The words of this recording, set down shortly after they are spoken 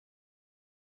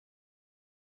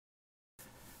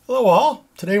Hello all.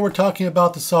 Today we're talking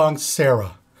about the song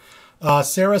Sarah.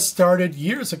 Sarah started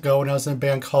years ago when I was in a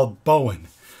band called Bowen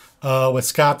with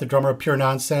Scott, the drummer of Pure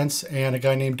Nonsense, and a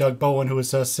guy named Doug Bowen, who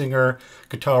is a singer,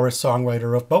 guitarist,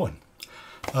 songwriter of Bowen.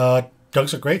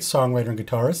 Doug's a great songwriter and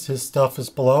guitarist. His stuff is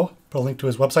below. Put a link to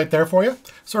his website there for you.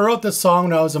 So I wrote this song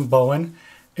when I was in Bowen,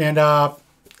 and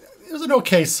it was an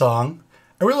okay song.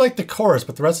 I really liked the chorus,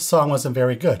 but the rest of the song wasn't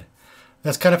very good.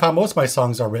 That's kind of how most of my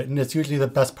songs are written. It's usually the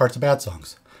best parts of bad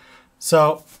songs.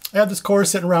 So I had this chorus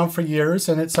sitting around for years,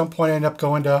 and at some point I ended up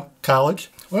going to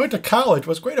college. When I went to college,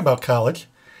 what's great about college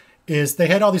is they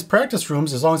had all these practice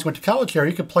rooms. As long as you went to college here,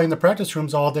 you could play in the practice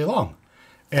rooms all day long.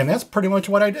 And that's pretty much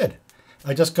what I did.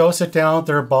 I just go sit down at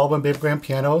their Baldwin big grand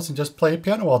pianos and just play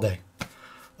piano all day.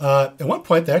 At one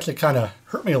point, that actually kind of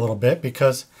hurt me a little bit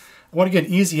because I wanted to get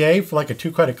an easy A for like a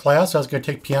 2-credit class. So I was going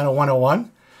to take Piano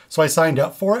 101. So I signed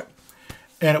up for it.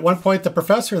 And at one point, the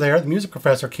professor there, the music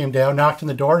professor, came down, knocked on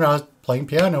the door, and I was playing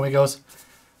piano. And he goes,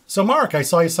 "So Mark, I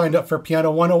saw you signed up for Piano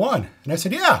 101. And I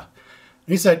said, "Yeah." And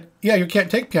he said, "Yeah, you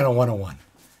can't take Piano 101.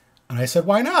 And I said,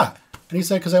 "Why not?" And he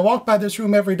said, "Because I walk by this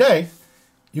room every day.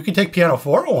 You can take Piano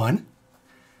 401.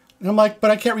 And I'm like,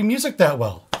 "But I can't read music that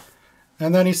well."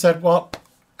 And then he said, "Well,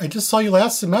 I just saw you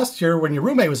last semester when your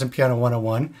roommate was in Piano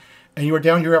 101, and you were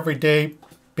down here every day,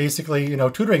 basically,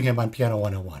 tutoring him on Piano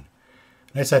 101.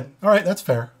 And I said, "All right, that's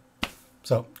fair."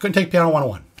 So couldn't take Piano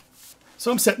 101.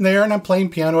 So I'm sitting there and I'm playing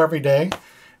piano every day.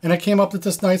 And I came up with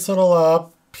this nice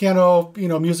little piano,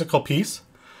 musical piece,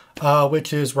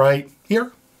 which is right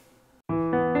here.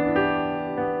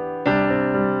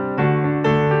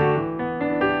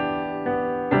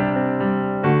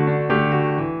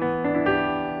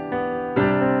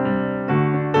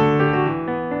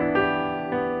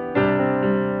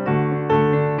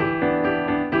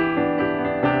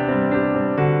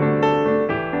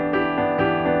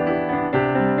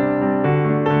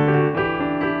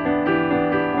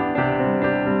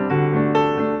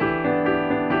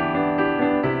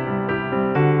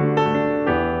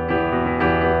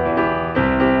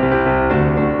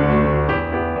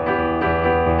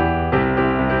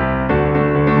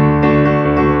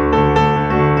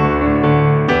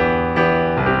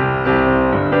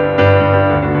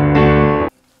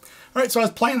 So I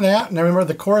was playing that, and I remember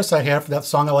the chorus I had for that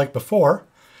song I liked before.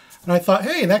 And I thought,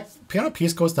 hey, that piano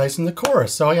piece goes nice in the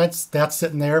chorus. So I had that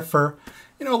sitting there for,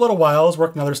 a little while. I was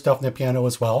working other stuff on the piano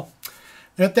as well.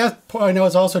 And at that point, I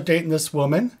was also dating this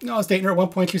woman. I was dating her at one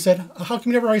point. She said, "How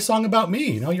come you never write a song about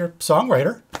me? You're a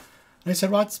songwriter." And I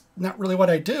said, "Well, it's not really what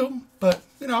I do, but,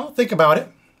 think about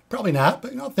it." Probably not,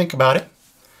 but, think about it.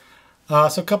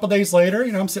 So a couple days later,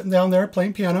 I'm sitting down there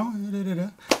playing piano.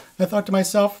 I thought to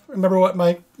myself, remember what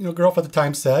my girlfriend at the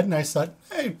time said, and I said,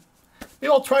 "Hey,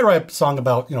 maybe I'll try to write a song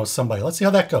about somebody. Let's see how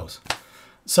that goes."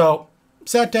 So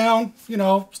sat down,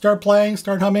 started playing,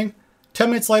 started humming.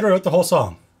 10 minutes later, I wrote the whole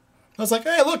song. I was like,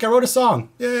 "Hey, look, I wrote a song!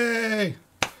 Yay!"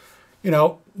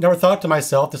 Never thought to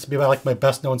myself this would be like my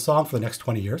best known song for the next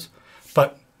 20 years,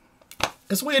 but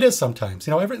it's the way it is sometimes.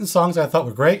 I've written songs I thought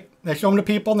were great. And I show them to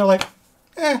people, and they're like,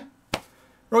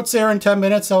 Wrote Sarah in 10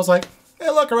 minutes. I was like, "Hey,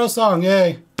 look, I wrote a song!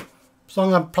 Yay!"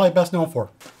 Song I'm probably best known for.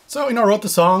 So, I wrote the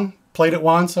song, played it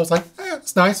once. I was like,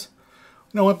 it's nice.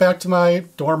 Went back to my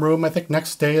dorm room. I think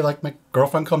next day, my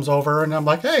girlfriend comes over and I'm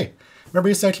like, "Hey, remember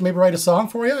you said you maybe write a song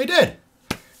for you?" "I did."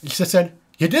 And she said,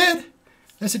 "You did?"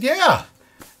 I said, "Yeah."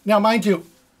 Now, mind you,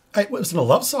 it wasn't a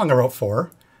love song I wrote for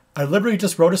her. I literally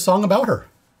just wrote a song about her.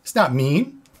 It's not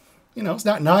mean. It's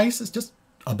not nice. It's just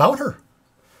about her.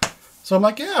 So I'm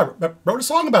like, "Yeah, I wrote a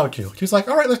song about you." She's like,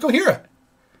 "All right, let's go hear it."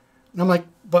 And I'm like,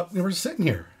 "But we were just sitting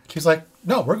here." She's like,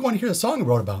 "No, we're going to hear the song you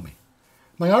wrote about me."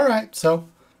 I'm like, "All right." So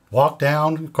walk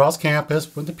down across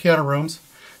campus, went to piano rooms,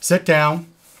 sit down.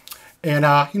 And,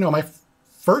 my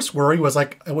first worry was I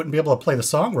wouldn't be able to play the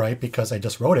song right because I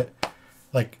just wrote it.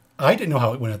 I didn't know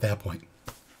how it went at that point.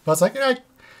 But I was like,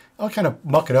 I'll kind of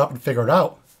muck it up and figure it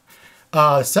out.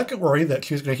 The second worry that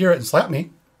she was going to hear it and slap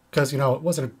me because, it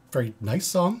wasn't a very nice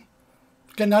song.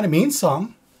 Again, not a mean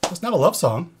song. It's not a love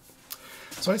song.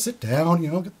 So I sit down,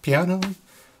 get the piano,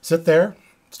 sit there,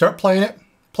 start playing it,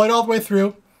 play it all the way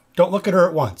through. Don't look at her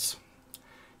at once.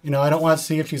 I don't want to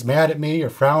see if she's mad at me or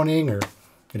frowning or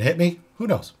going to hit me. Who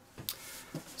knows?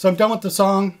 So I'm done with the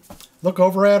song, look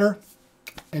over at her,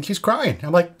 and she's crying.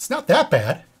 I'm like, "It's not that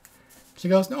bad." She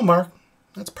goes, "No, Mark,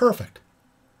 that's perfect."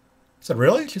 I said,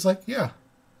 "Really?" She's like, "Yeah,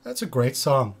 that's a great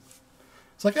song."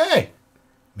 It's like, hey,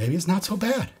 maybe it's not so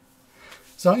bad.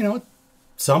 So, at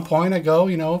some point I go,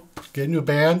 get a new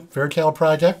band, Fairy Tale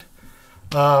Project.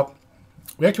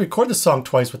 We actually recorded the song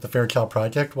twice with the Fairy Tale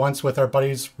Project, once with our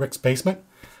buddies Rick's basement.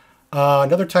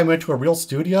 Another time we went to a real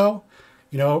studio,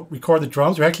 record the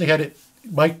drums. We actually had it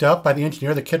mic'd up by the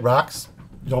engineer, the Kid Rocks.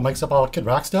 Mics up all Kid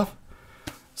Rock stuff.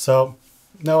 So,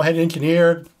 I had it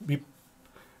engineered. We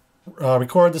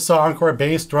recorded the song, recorded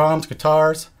bass, drums,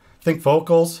 guitars,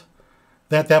 vocals.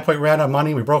 Then at that point, we ran out of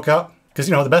money. We broke up. Because,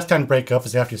 the best time to break up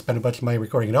is after you spend a bunch of money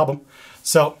recording an album.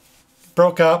 So,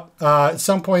 broke up. At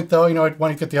some point, though, I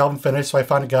wanted to get the album finished. So I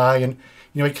found a guy, and,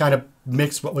 he kind of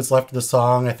mixed what was left of the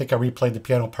song. I think I replayed the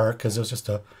piano part because it was just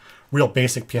a real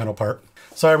basic piano part.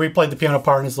 So I replayed the piano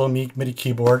part on his little MIDI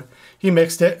keyboard. He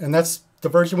mixed it, and that's the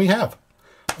version we have.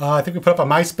 I think we put up on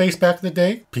MySpace back in the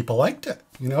day. People liked it.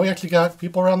 We actually got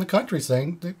people around the country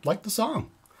saying they liked the song,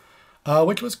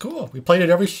 which was cool. We played it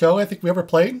every show I think we ever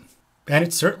played, and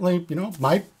it's certainly,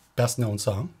 my best-known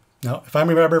song. Now, if I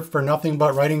remember for nothing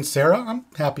but writing Sarah, I'm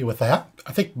happy with that.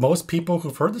 I think most people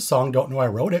who've heard the song don't know I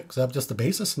wrote it because I'm just the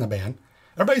bassist in the band.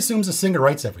 Everybody assumes the singer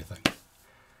writes everything.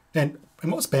 And in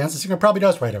most bands, the singer probably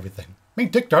does write everything. I mean,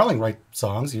 Dick Darling writes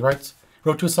songs. He wrote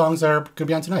 2 songs that are going to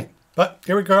be on tonight. But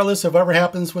regardless of whatever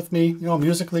happens with me,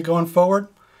 musically going forward,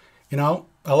 I'll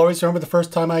always remember the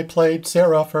first time I played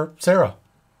Sarah for Sarah.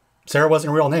 Sarah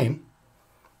wasn't a real name.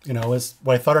 Was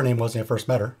what I thought her name was when I first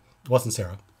met her. It wasn't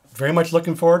Sarah. Very much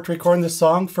looking forward to recording this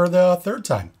song for the 3rd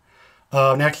time.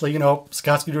 And actually,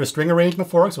 Scott's going to do a string arrangement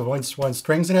for it, so one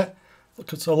strings in it.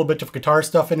 It's a little bit of guitar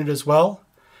stuff in it as well.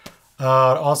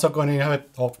 Also going to have it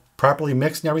all properly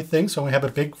mixed and everything, so we have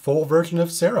a big full version of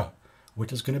Sarah,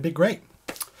 which is going to be great.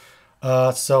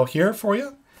 So here for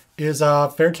you is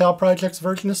Fairchild Project's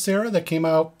version of Sarah that came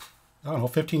out,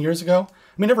 15 years ago. I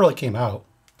mean, it never really came out.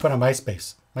 Put on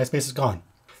MySpace. MySpace is gone.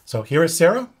 So here is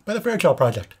Sarah by the Fairchild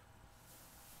Project.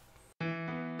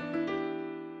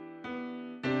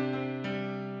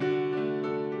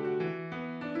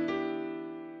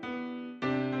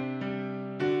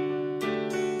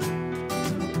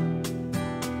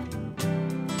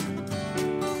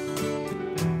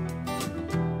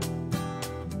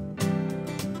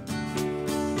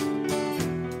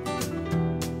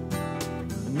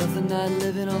 Another night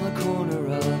living on the corner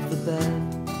of the bed,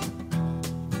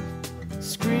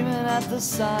 screaming at the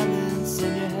silence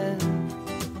in your head,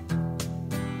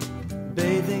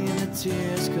 bathing in the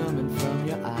tears coming from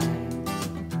your eyes.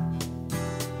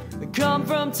 They come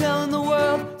from telling the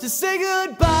world to say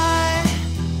goodbye,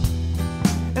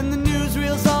 and the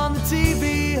newsreels on the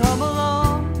TV hum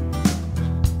along,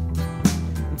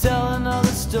 and tell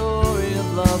another story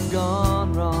of love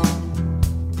gone wrong.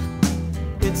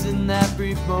 It's in that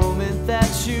brief moment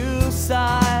that you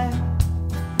sigh,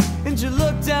 and you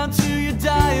look down to your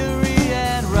diary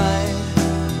and write,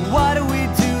 why do we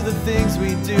do the things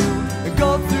we do, and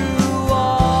go through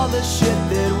all the shit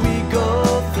that we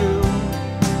go through?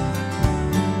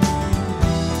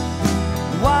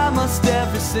 Why must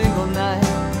every single night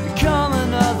become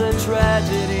another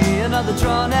tragedy, another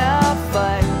drawn out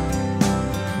fight?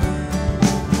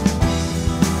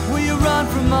 Will you run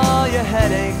from all your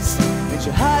headaches? Did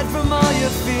you hide from all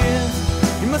your fears?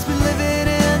 You must be living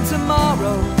in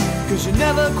tomorrow, 'cause you're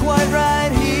never quite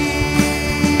right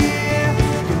here.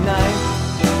 Good night,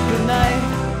 good night.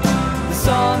 The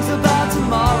songs about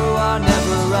tomorrow are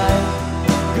never right.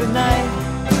 Good night.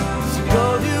 So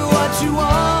go do what you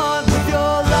want with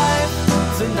your life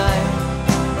tonight.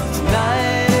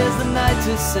 Tonight is the night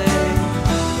to say,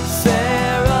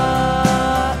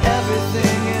 Sarah,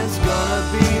 everything is gonna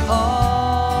be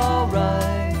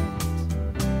alright.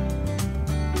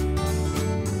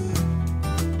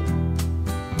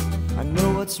 I know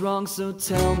what's wrong, so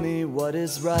tell me what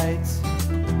is right.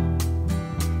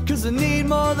 'Cause I need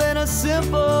more than a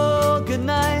simple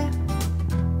goodnight.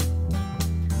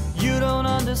 You don't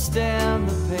understand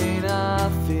the pain I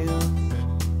feel.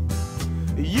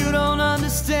 You don't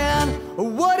understand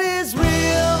what is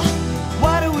real.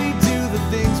 Why do we do the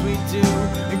things we do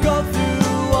and go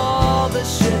through all the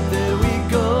shit that we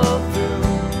go through?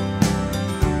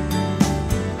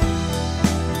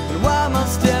 And why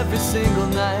must every single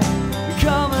night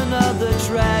become another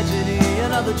tragedy,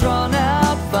 another drawn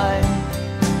out fight?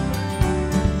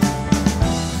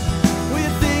 Will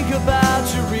you think about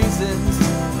your reasons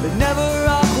that never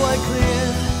are quite clear?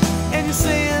 And you're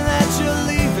saying that you're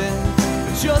leaving,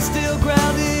 but you're still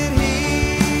grounded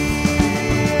here.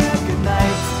 Good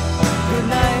night, good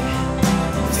night.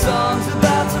 The songs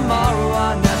about tomorrow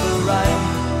are never right.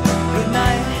 Good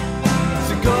night.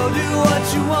 So go do what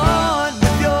you want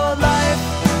with your life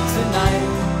tonight.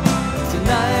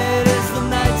 Tonight is the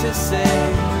night to say,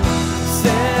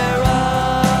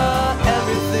 Sarah,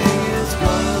 everything is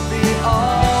gonna be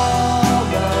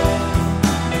alright.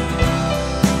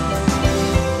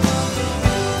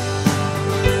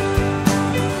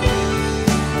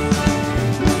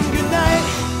 Good night,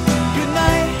 good night.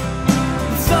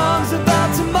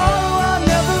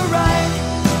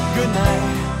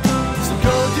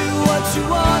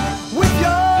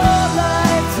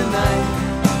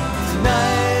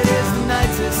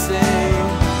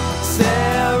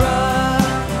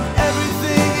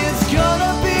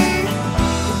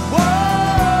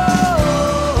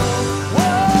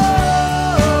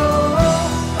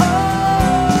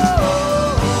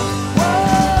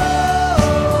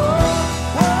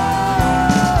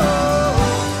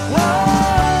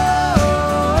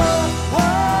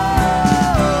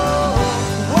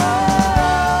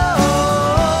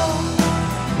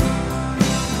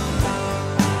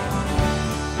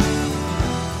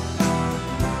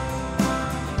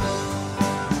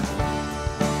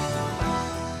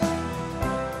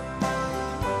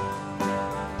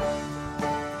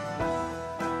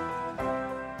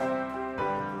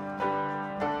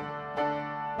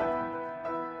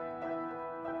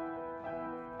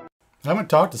 I haven't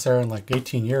talked to Sarah in like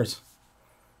 18 years.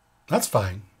 That's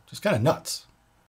fine. Just kind of nuts.